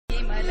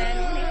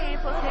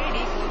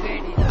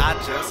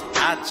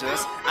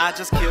I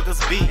just killed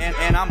this beat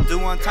and I'm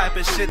doing type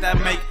of shit that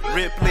make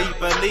Ripley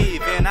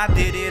believe. And I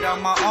did it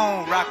on my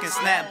own, rocking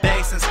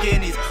snapbacks and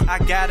skinnies. I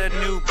got a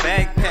new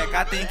backpack,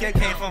 I think it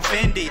came from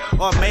Fendi,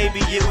 or maybe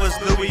it was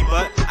Louis,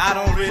 but I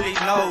don't really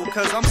know,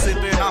 cause I'm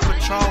sipping on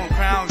Patron.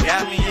 Crown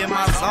got me in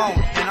my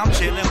zone, and I'm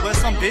chilling with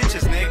some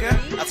bitches,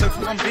 nigga. I took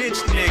from some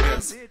bitch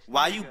niggas.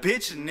 Why you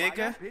bitchin',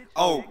 nigga?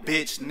 Oh,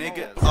 bitch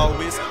nigga. Oh,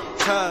 it's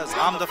cause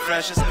I'm the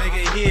freshest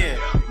nigga here.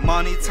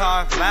 Money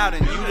talk loud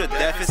and you the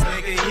deafest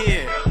nigga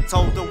here.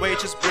 Told the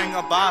waitress bring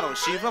a bottle,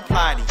 she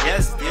replied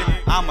yes dear.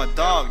 I'm a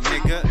dog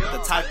nigga, the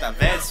type that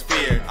vets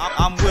fear.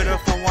 I'm with her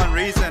for one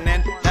reason,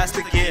 and that's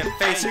to get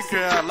face. Your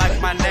girl like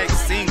my next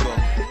single,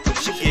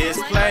 she gets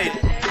played.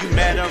 You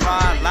met her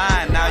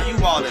online, now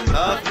you all in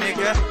love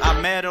nigga. I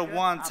met her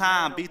one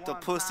time, beat the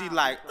pussy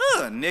like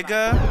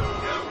nigga.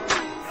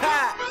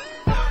 Ha!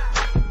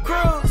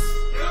 Cruz,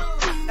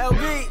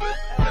 LB,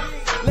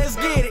 let's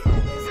get it.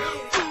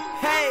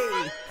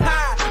 Hey,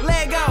 ha,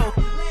 let go.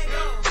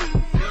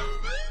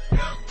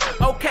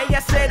 Okay, I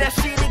said that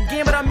shit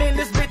again, but I'm in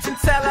this bitch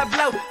until I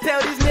blow.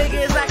 Tell these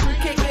niggas I can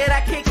kick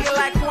it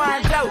like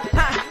Juanjo.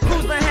 Ha,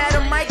 Cruz done had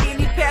a mic and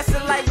he pass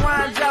it like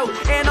Juanjo.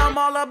 And I'm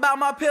all about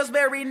my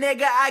Pillsbury,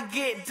 nigga, I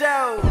get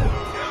dough.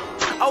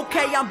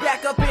 Okay, I'm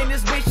back up in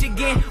this bitch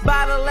again,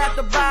 bottle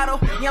after bottle.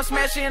 Yeah, I'm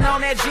smashing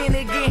on that gin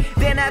again.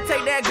 Then I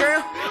take that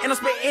girl and I'm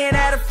spitting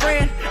at a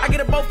friend. I get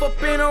them both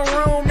up in a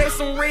room, they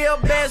some real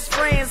best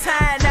friends.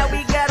 Hi, now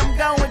we got them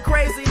going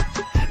crazy.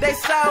 They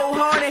so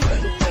horny,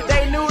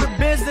 they knew the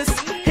business.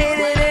 Hit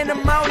it in the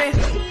morning,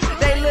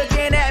 they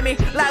looking at me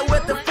like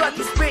what the fuck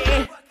you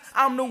spitting.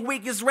 I'm the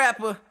weakest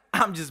rapper,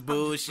 I'm just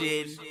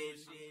bullshitting.